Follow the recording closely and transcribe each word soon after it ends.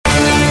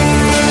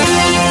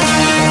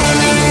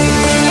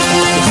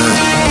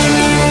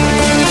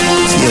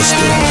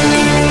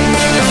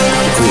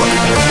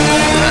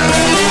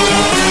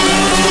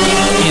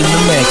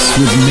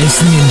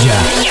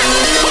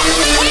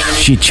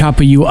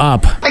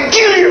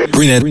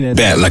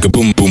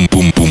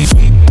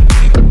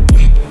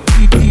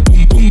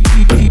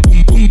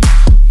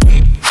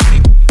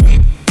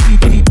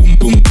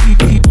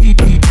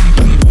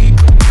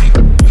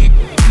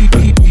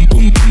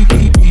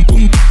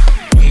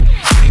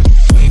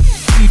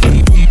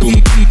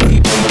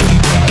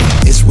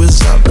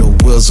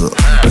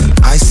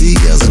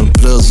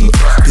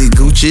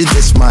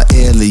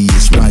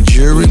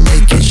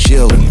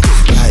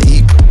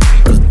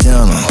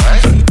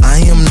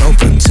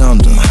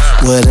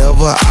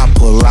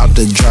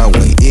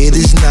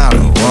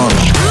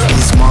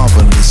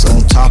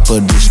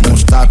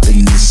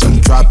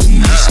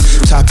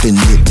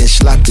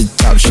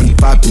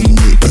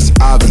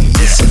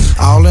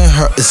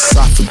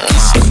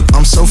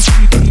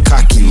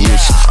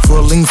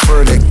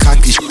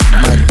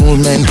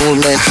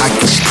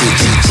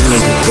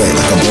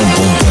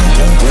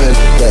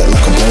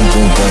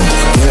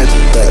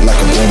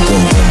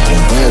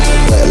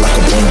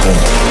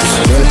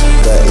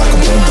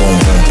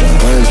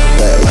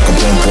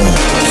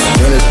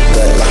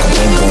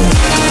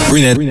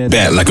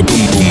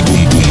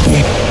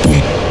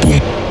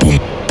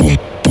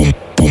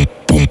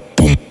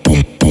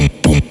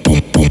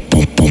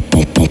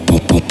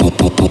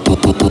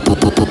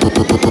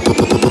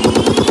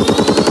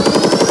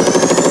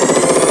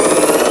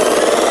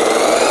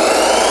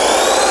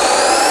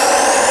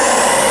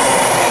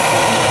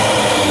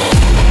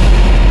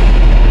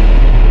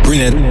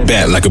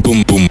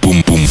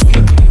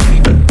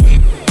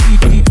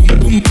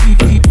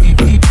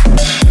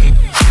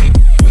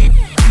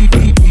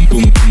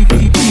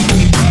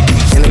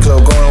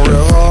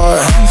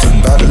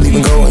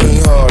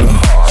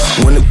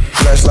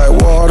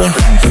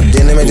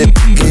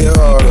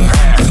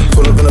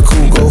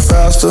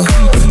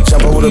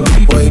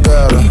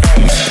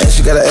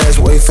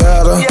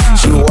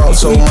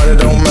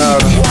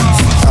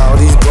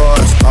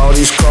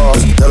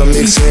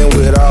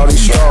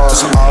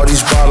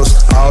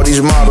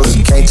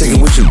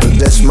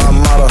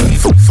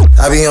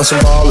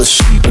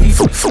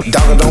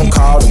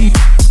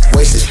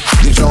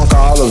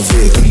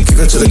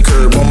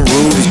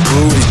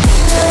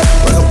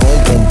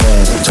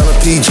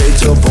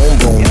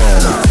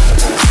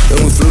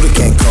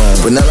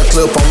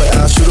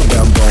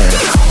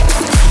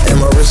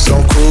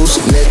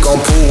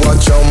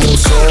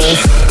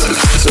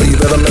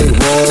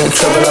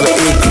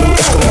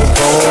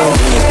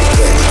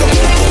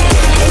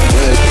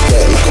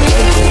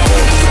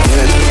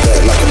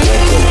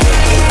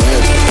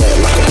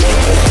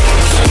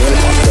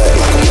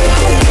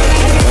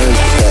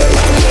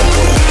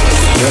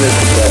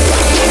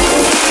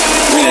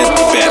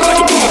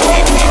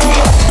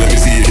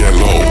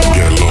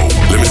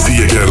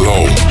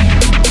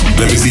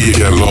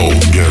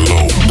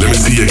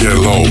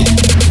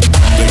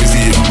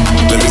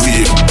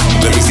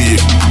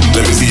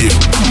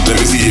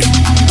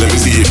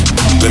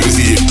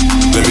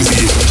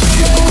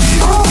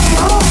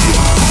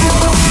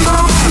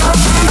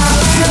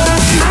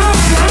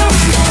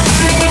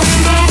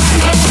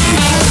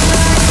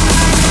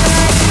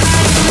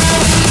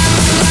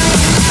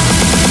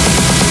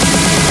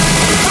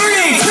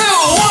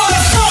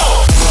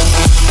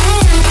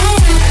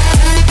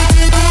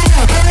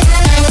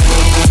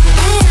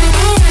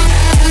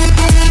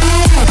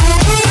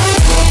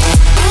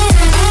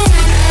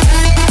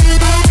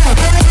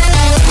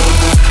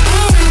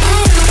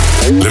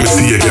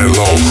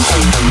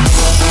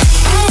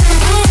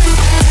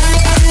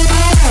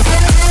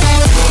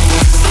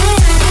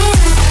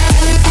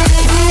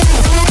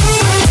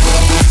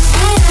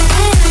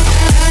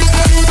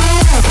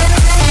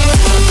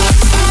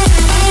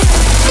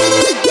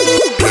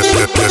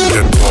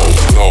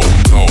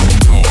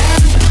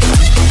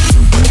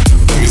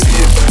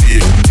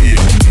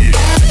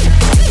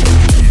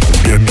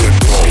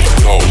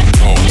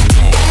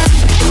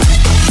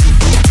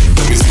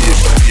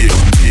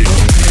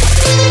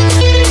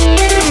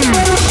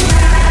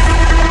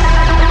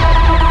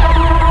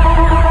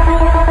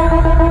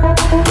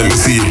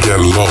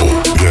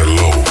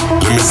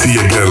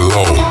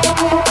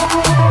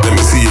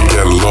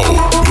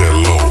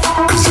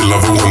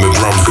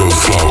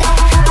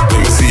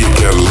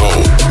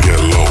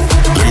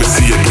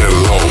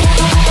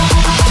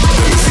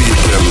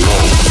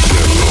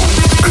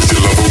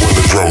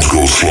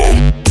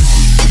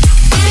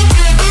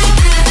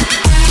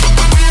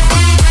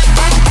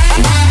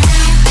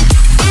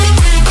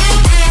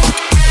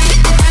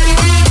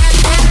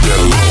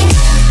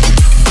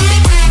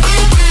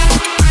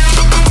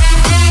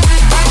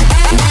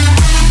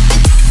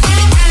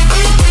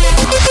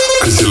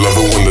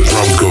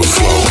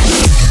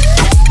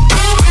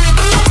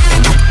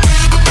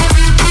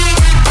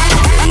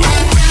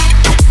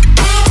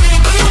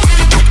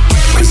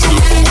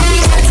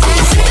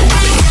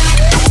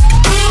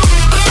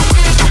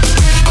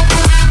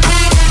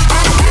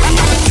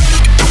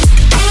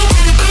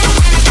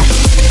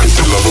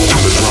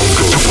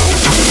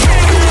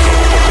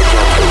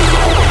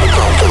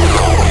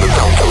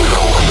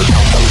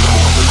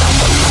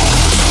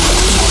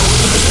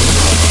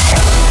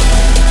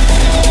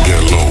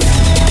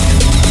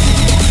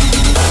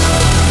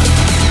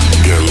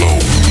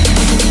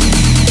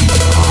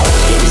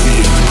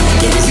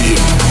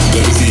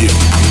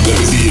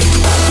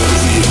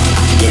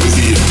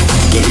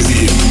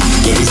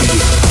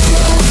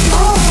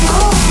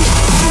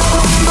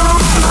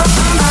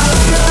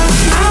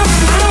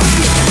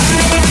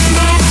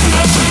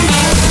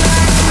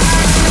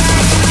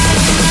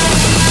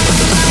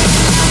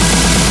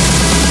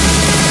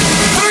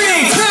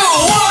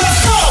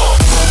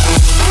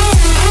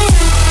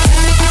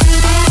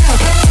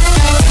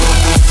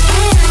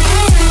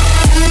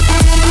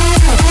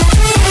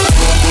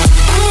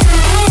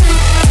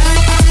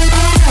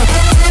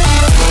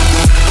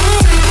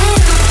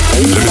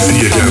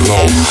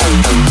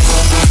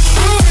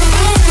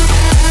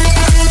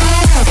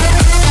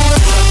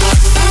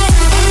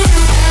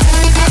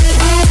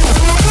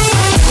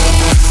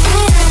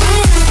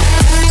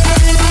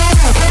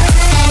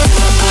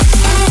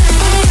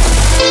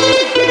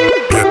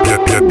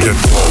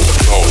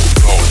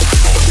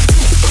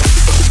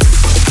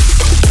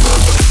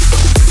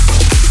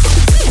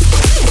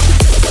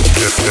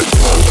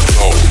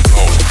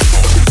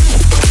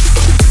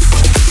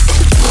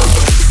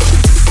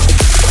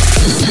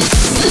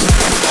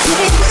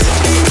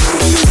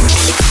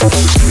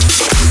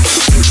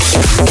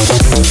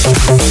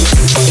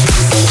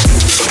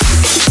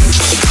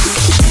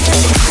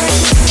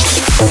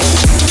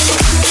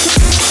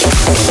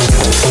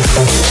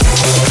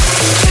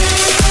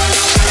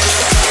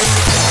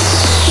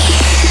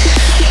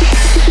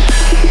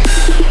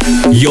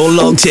You're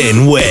locked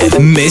in with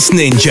Miss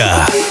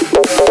Ninja.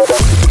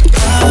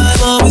 I'm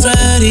always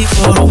ready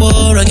for a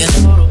war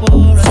again.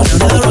 On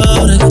that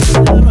road again.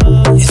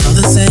 It's not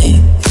the same.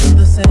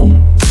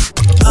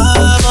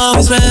 I'm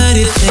always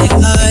ready to take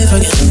life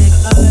again.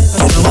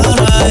 You know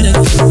I'll ride again.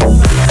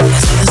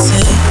 It's not the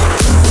same.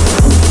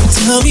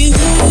 Tell me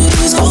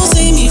who's gonna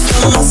save me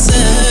from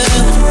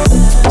myself.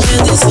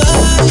 And this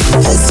life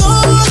is all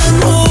I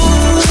know.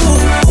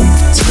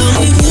 Tell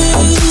me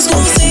who's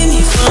gonna save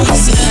me from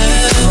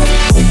myself.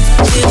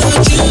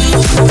 Without you, you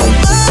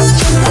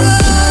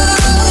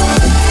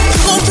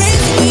gon' pray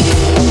for me.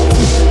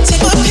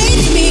 Take my pain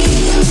from me.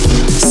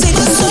 Save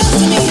my soul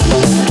for me.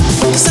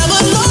 'Cause I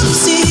would love to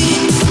see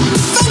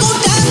if I gon'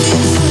 die for you,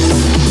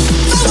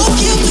 if I gon'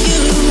 kill for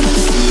you,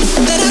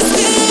 that I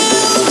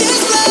spill this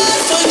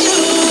blood for you.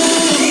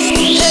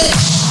 Hey.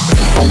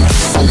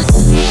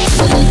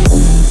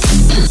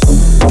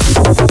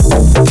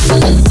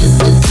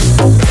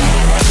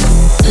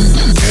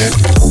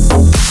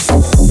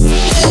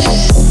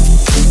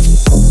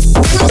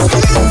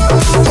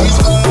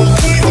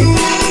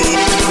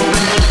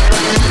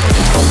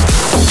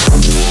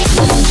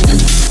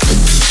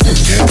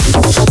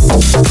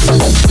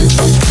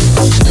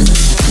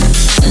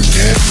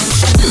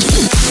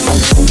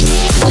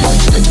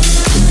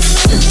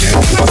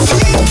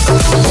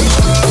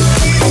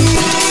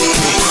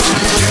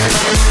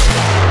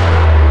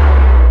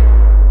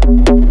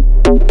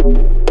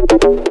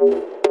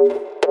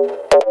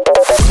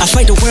 I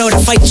fight the world, I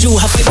fight you,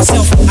 I fight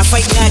myself, I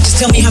fight God, just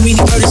tell me how many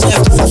murders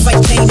left. I fight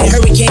pain and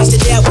hurricanes, the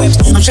day I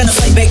wept. I'm trying to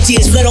fight back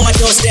tears, blood on my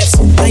doorsteps.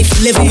 Life,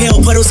 living hell,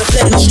 puddles of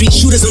blood in the street.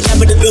 Shooters on top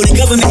of the building,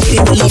 government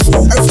hated relief.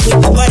 Earthquake,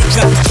 the body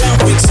drop, the ground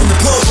breaks. The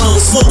poor one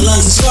with smoke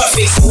lungs and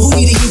Scarface. Who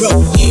need a hero?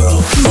 Hero.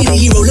 You need a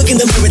hero, look in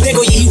the mirror, there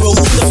go your hero. On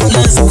the front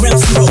lines of ground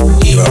zero.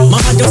 Hero.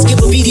 Mama don't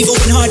skip a beat, even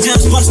when hard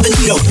times bumps the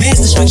needle.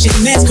 Mass destruction,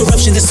 mass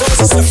corruption, the souls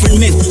of suffering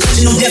men.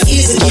 Touching on deaf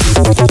ears again.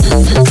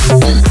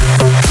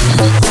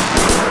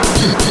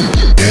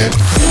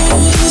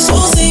 Who's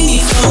gonna save me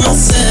from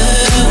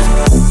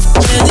myself?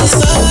 And this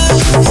life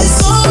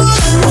is all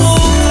I know.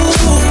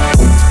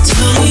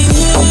 Tell me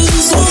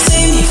who's gonna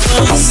save me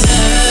from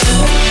myself?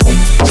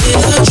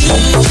 Without you,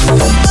 you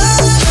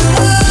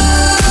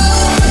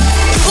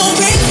gon'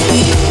 pray for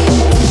me.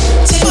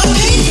 Take my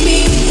pain from me.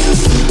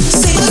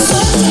 Save my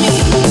soul for me.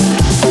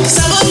 'Cause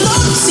I would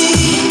love to see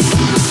if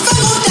I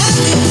gon' die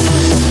for you,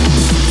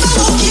 if I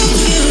gon' kill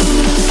for you,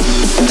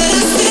 that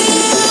I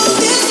spill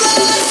this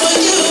blood for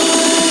you.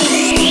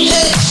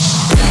 Hey.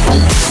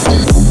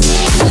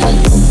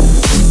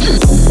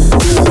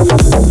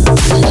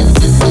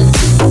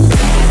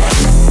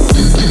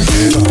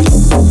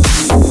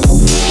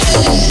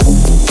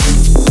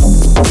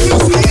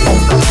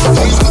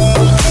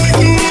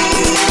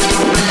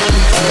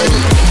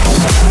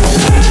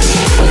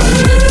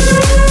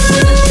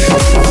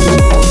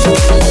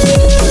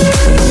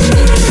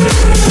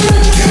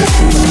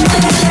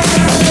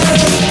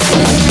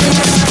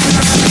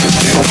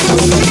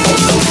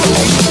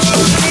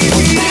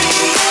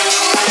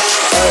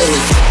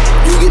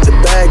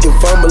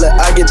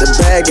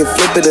 And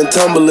flip it and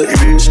tumble it.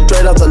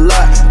 Straight off the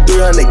lot,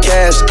 300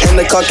 cash, and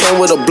the car came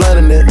with a blunt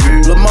in it.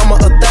 Lil' mama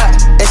a thot,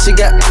 and she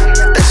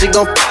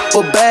gon'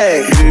 for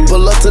bag.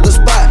 Pull up to the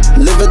spot,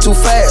 living too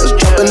fast,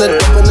 dropping the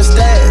dope in the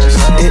stash.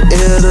 In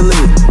Italy,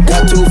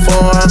 got too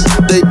far,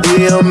 they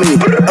DM me.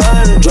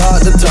 Drop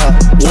the top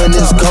when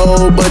it's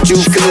cold, but you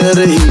feel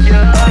the heat.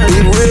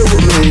 Be real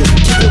with me,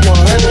 keep it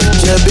 100,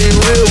 just be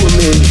real with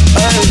me.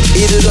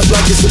 Eat it up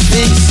like it's a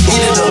feast.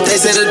 Eat it up, they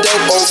say the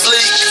dope on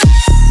fleek.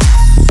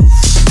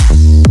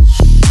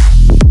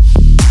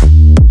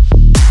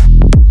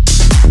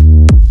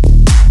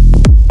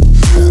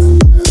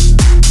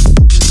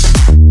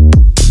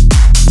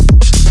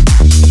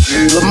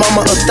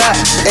 Mama a thot,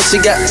 and she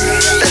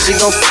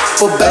gon'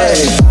 for bag.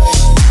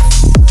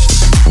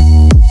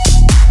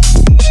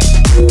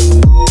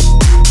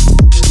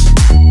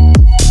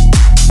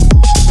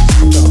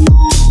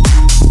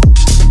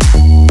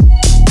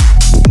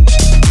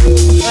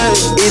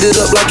 Eat it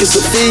up like it's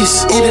a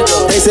feast. Eat it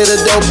up. They say the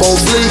dope on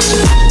fleek.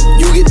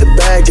 You get the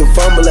bag and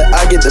fumble it,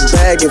 I get the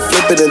bag and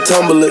flip it and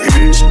tumble it.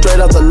 Straight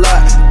off the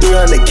lot,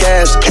 300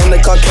 cash, and the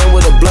car came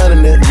with a blunt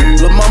in it.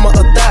 Lil' mama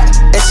a thot,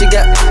 and she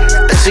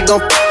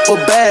gon' for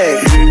bag.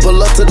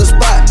 Pull up to the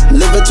spot,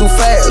 living too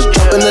fast,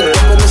 dropping the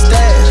dope in the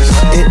stash.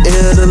 In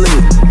Italy,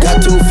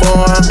 got too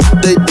far,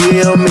 they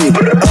DM me.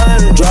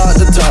 Drop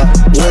the top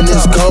when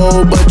it's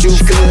cold, but you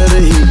feel the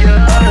heat.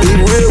 Be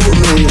real with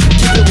me,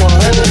 keep it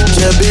 100,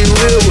 just be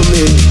real with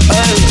me.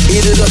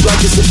 Eat it up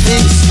like it's a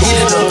feast. Eat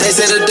it up, they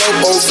say the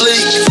dope on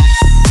fleek.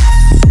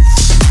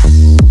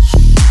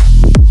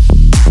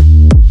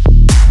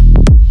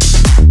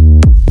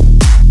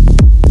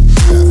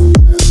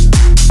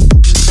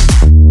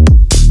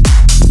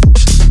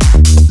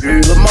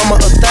 Lil' mama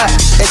a thot,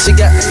 and she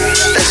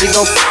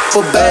gon'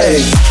 for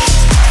bag.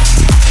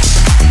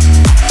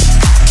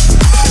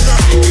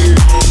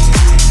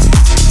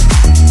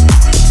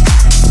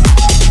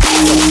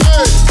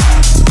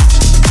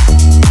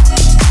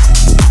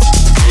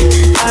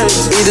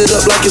 eat it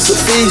up like it's a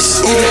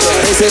feast.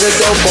 They say the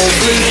dope won't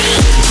bleed.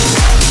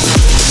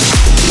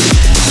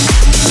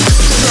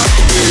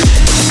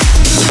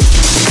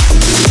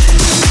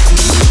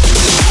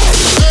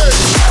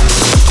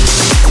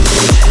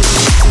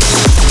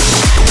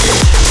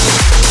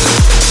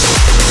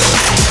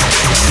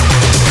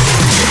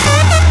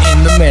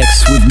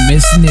 Mix with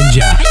Miss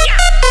Ninja.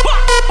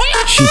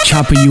 She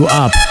chopping you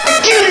up.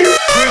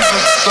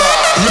 Let's go.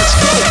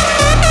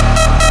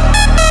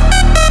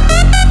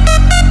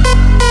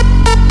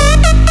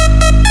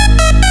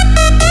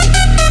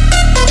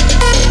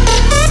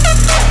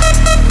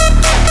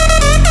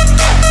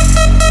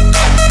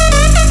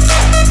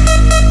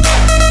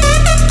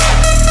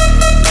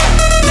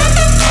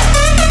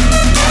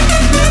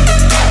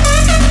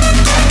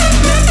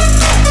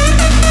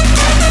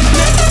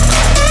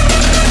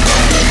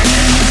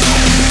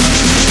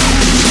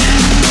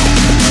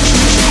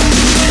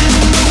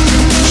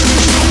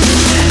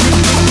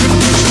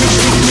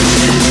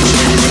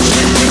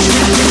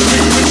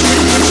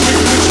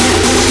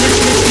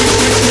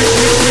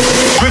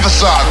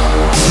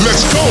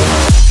 Let's go.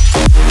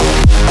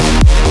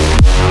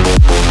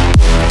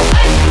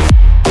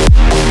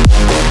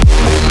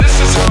 This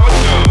is how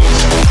it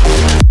goes.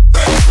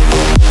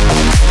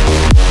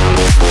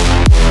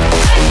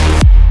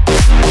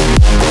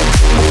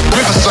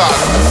 Riverside,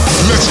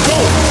 let's go.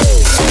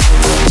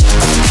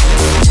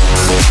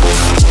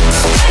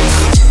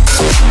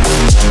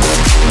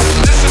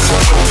 This is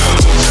how it goes.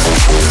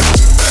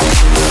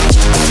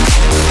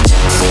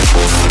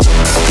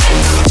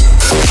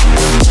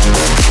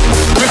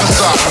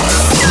 Riverside,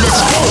 let's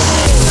go.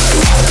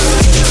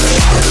 This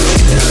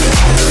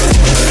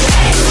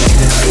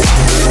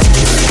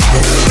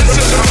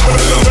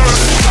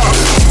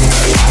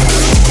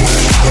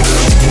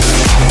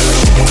is how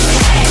it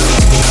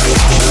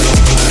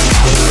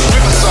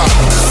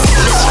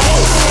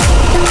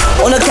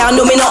Una can't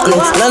do me nothing.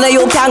 None of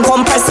you can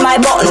compress my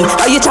button.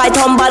 How you try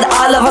to bad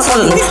all of a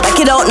sudden? Like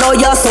you don't know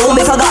your soul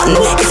be forgotten.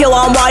 If you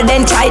want war,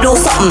 then try do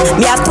something.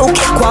 Me have to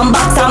kick one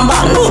box and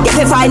button. If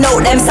you find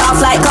out them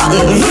soft like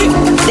cotton,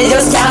 they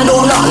just can't do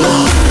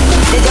nothing.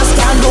 They just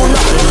can't do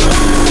nothing.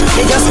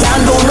 They just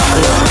can't do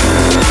nothing.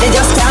 They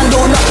just can't do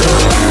nothing.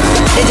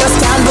 They just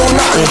can't do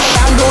nothing.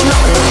 Can't do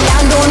nothing.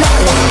 Can't do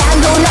nothing.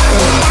 Can't do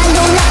nothing. Can't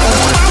do nothing.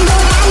 Can't do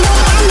nothing.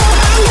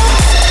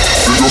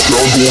 They just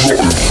can't do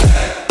nothing.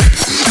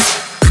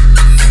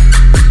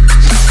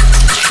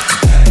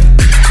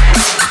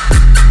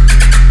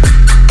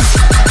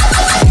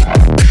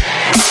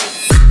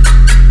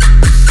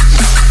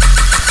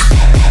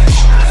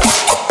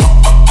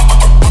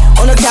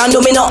 Can't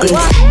do me nothing.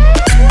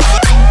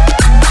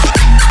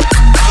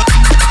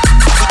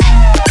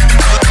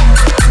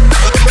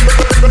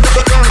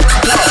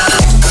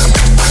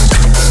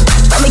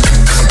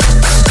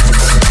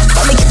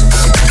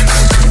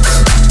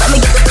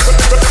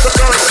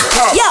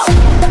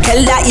 Tell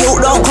that you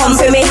don't come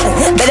for me.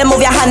 Better move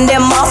your hand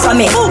them off of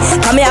me.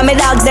 Come here, me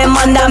dogs them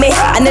under me,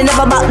 and they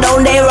never back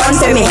down, they run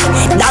for me.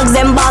 Dogs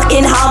them bark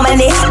in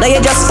harmony. Now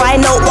you just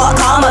find out what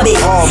karma be.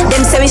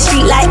 Them say me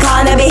street like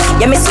Carnaby.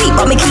 Yeah, me sweet,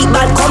 but me keep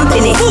bad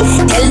company.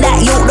 Tell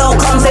that you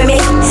don't come for me.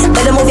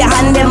 Better move your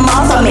hand them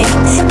off of me.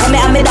 Come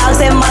here, me dogs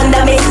them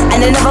under me, and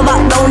they never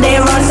back down,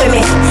 they run for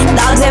me.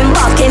 Dogs them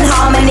bark in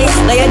harmony.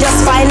 Now you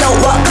just find out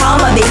what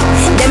karma be.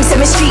 Them say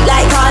me street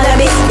like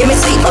Carnaby. Yeah, me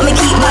sweet, but me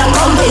keep bad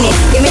company.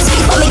 Yeah, me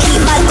sweet, but me keep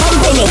bad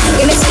company.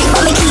 Give me sweet,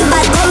 but me keep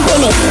bad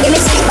company. Give me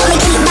sweet, but me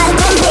keep bad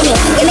company.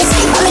 Give me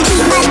sweet, but me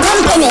keep bad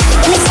company.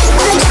 Give me sweet,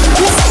 but me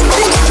give me sweet, but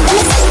me give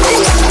me sweet, but me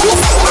give me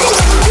sweet, but me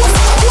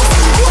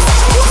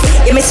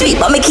give me sweet,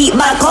 but me keep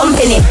bad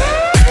company.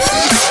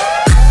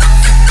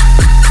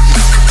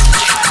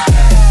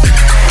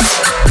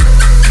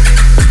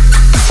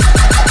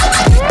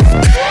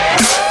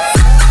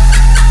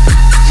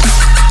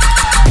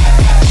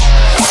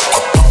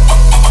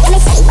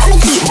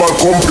 Bad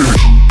company.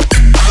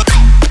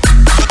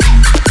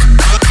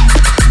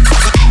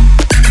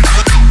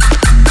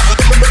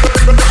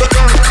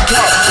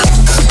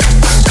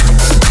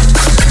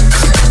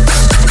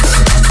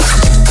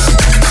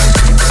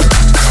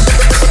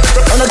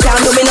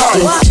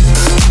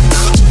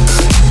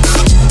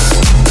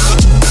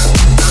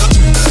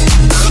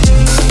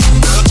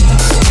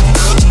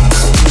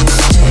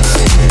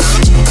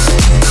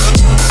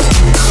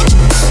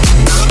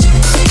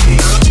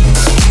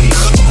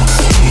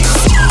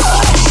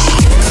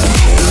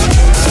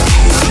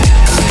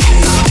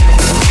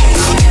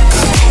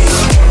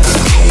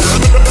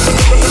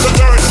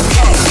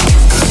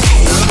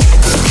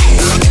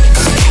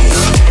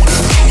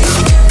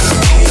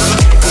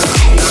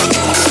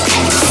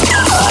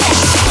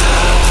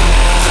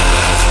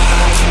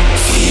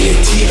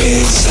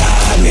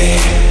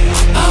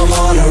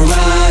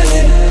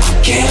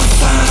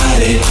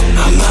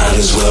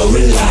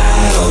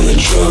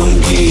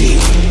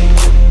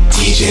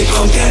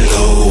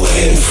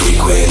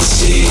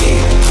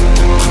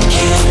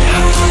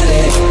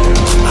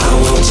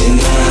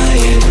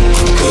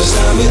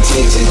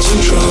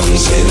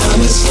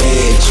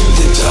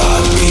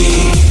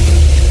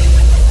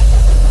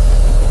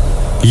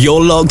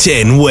 You're locked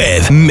in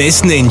with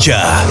Miss Ninja.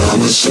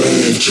 I'm a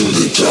slave to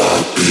the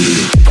top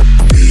beat.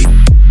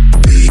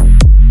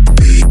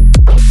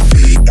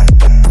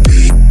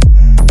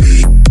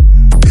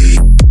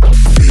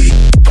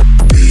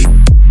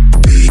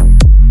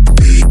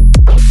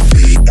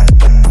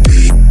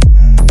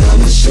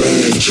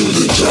 To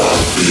the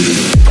top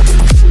beat.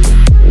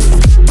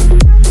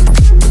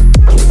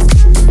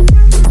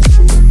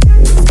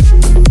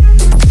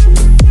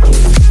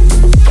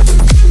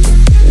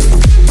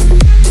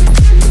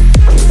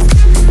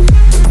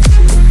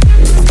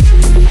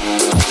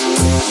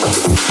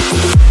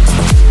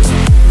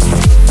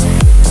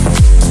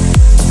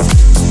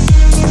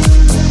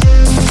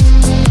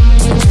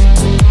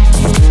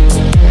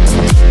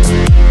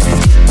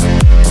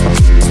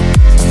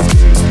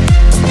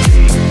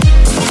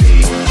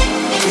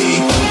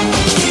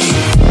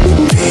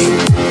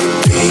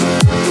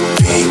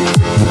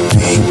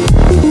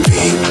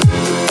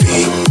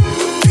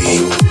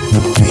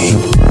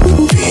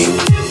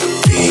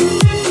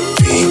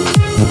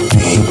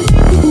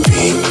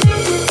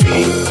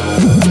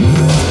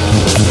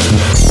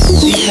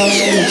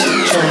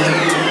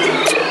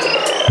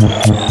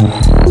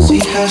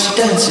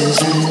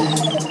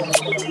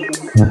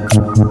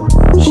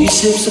 She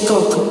sips the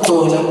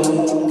Coca-Cola.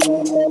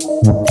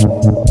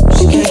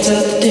 She can't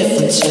tell the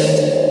difference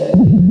yet.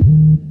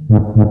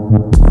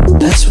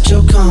 That's what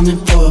you're coming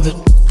for, but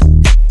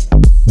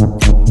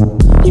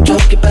you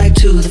drop your back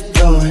to the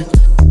floor and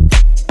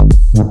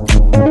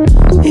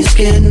it's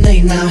getting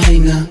late now, hey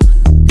now.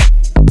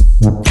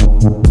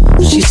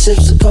 She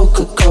sips the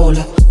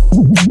Coca-Cola.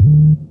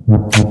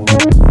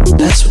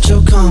 That's what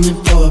you're coming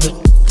for, but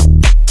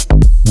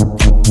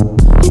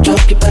you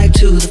drop your back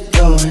to the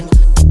floor and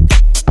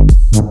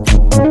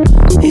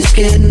it's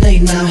getting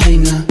late now, hey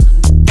now.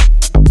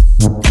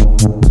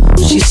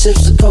 She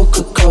sips the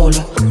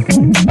Coca-Cola.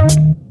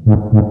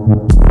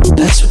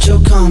 That's what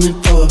you're coming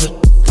for, but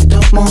they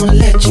don't wanna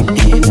let you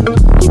in.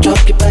 You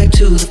drop your back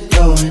to the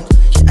floor and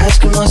you're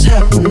asking what's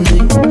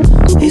happening.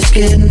 It's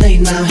getting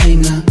late now, hey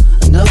now.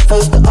 Enough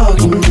of the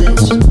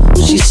arguments.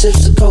 She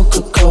sips the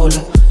Coca-Cola.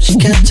 She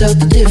can't tell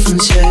the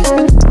difference yet.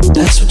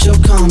 That's what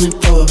you're coming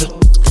for, but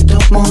they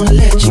don't wanna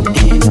let you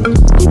in.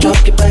 You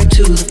drop your back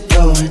to the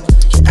floor and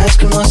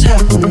asking what's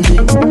happening.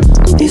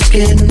 It's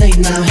getting late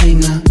now, hey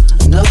now.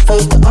 Enough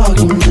of the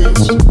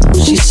arguments.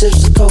 She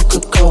sips the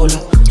Coca-Cola.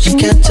 She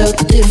can't tell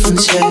the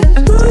difference yet.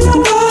 Move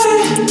your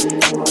body.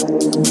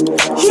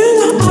 You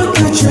know I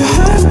got your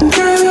heart,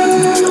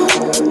 girl.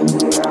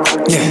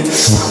 Yeah.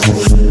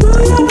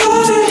 Move your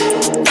body.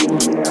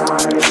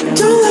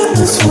 Don't let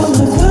us fall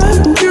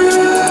apart,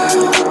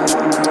 girl.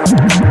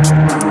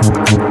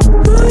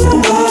 Move your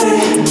body.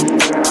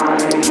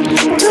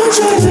 Don't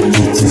try to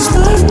be too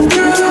smart,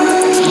 girl.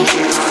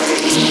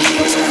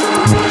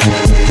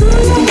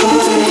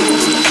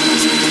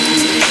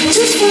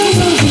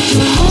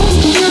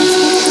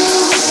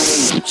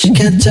 She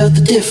can't tell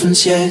the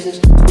difference yet.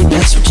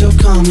 That's what you're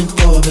coming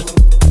for, but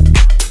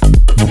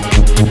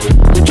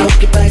you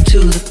drop your back to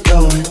the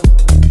floor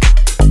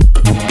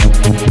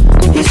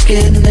and it's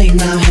getting late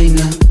now, hey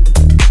now.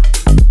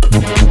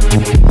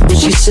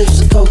 She sips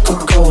the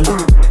Coca-Cola.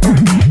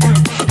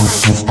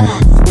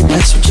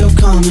 That's what you're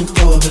coming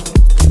for, but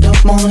they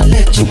don't wanna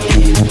let you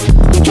in.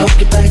 You drop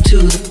your back to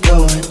the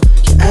floor and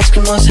you're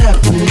asking what's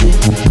happening.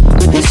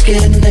 It's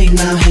getting late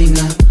now, hey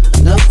now.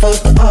 Enough of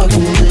the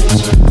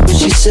arguments.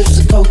 She sips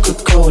the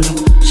Coca-Cola.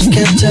 She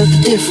can't tell the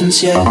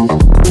difference yet.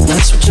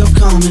 That's what you're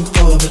coming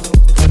for, but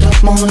they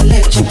don't wanna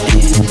let you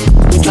in.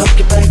 You drop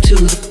your back to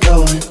the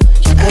floor and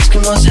you're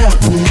asking what's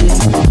happening.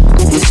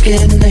 It's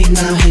getting late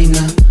now, hey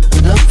now.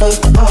 Enough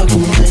of the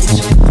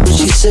arguments.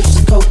 She sips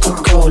the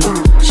Coca-Cola.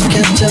 She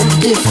can't tell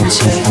the difference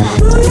yet.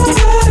 Move your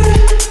body.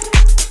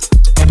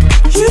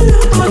 You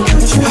know I got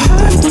your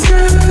heart,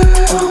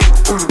 girl.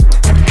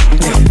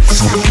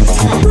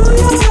 Move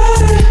your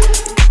body.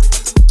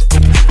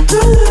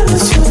 Don't let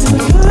us fall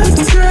apart,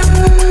 girl.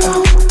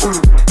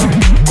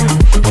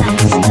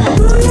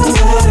 Move your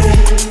body.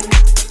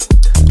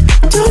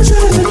 Don't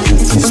try to be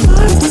too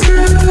smart,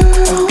 girl.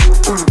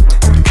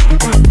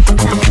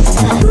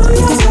 Move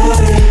your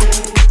body.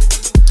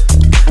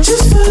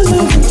 Just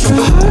follow with your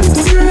heart,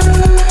 girl.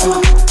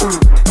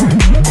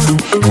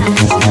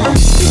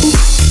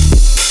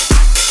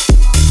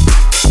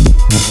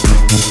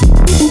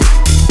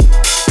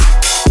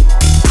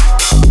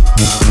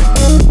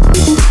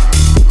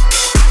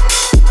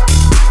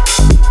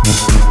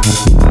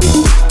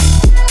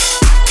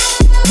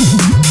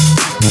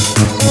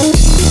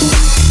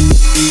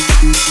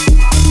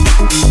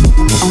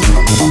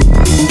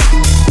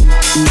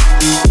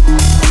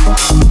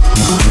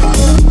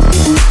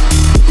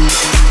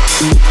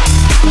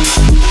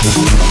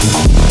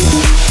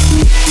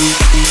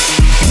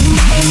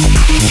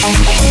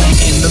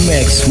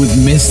 With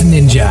Miss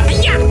Ninja.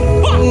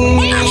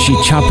 She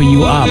chopping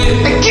you up.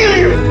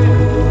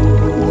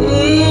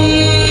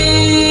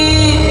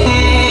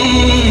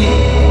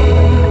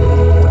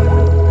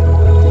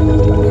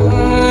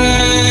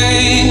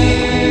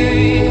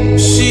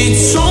 She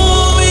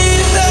told me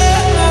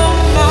that I'm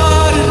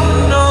not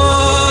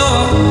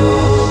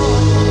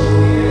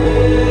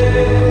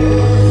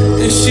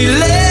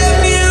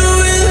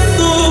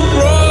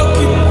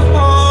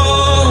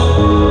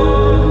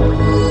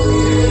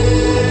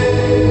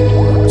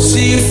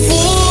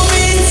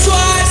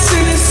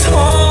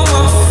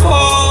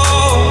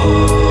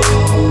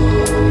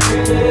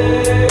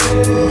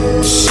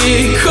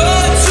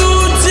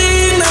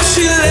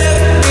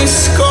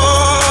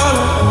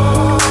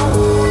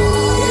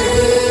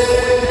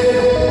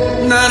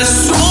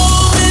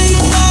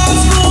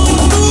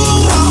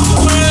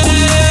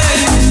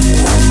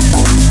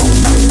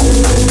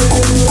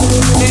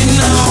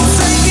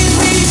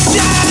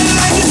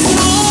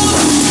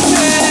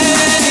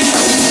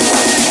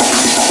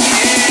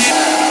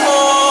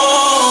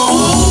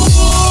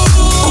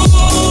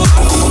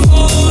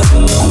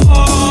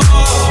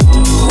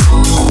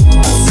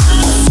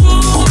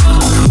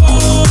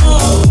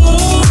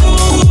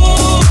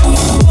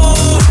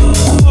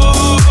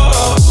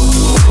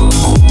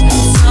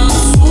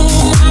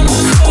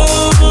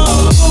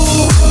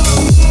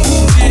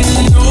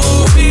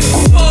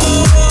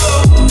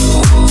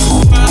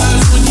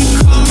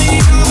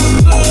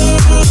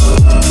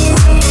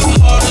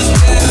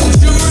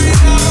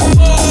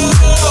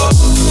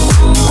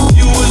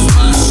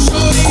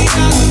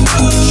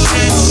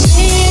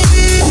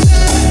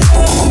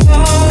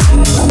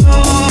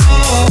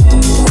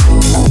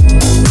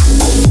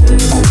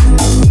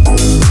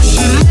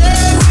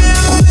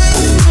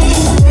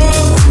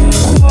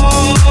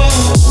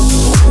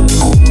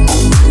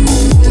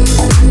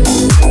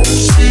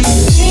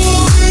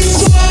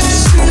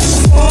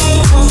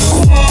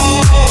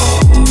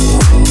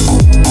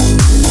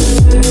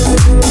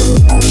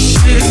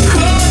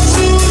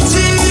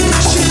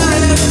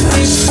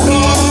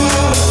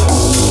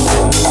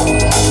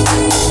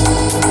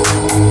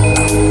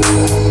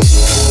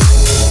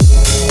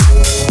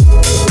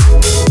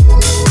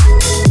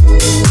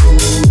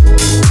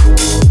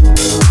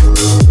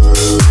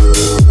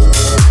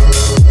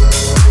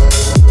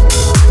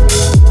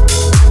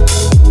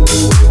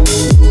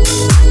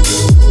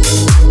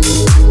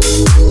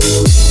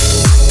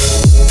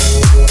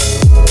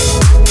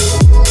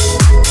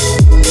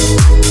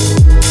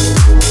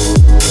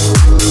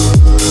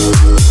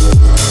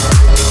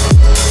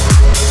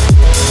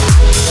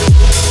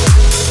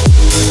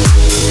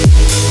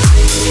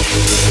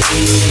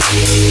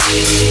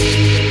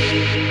Tell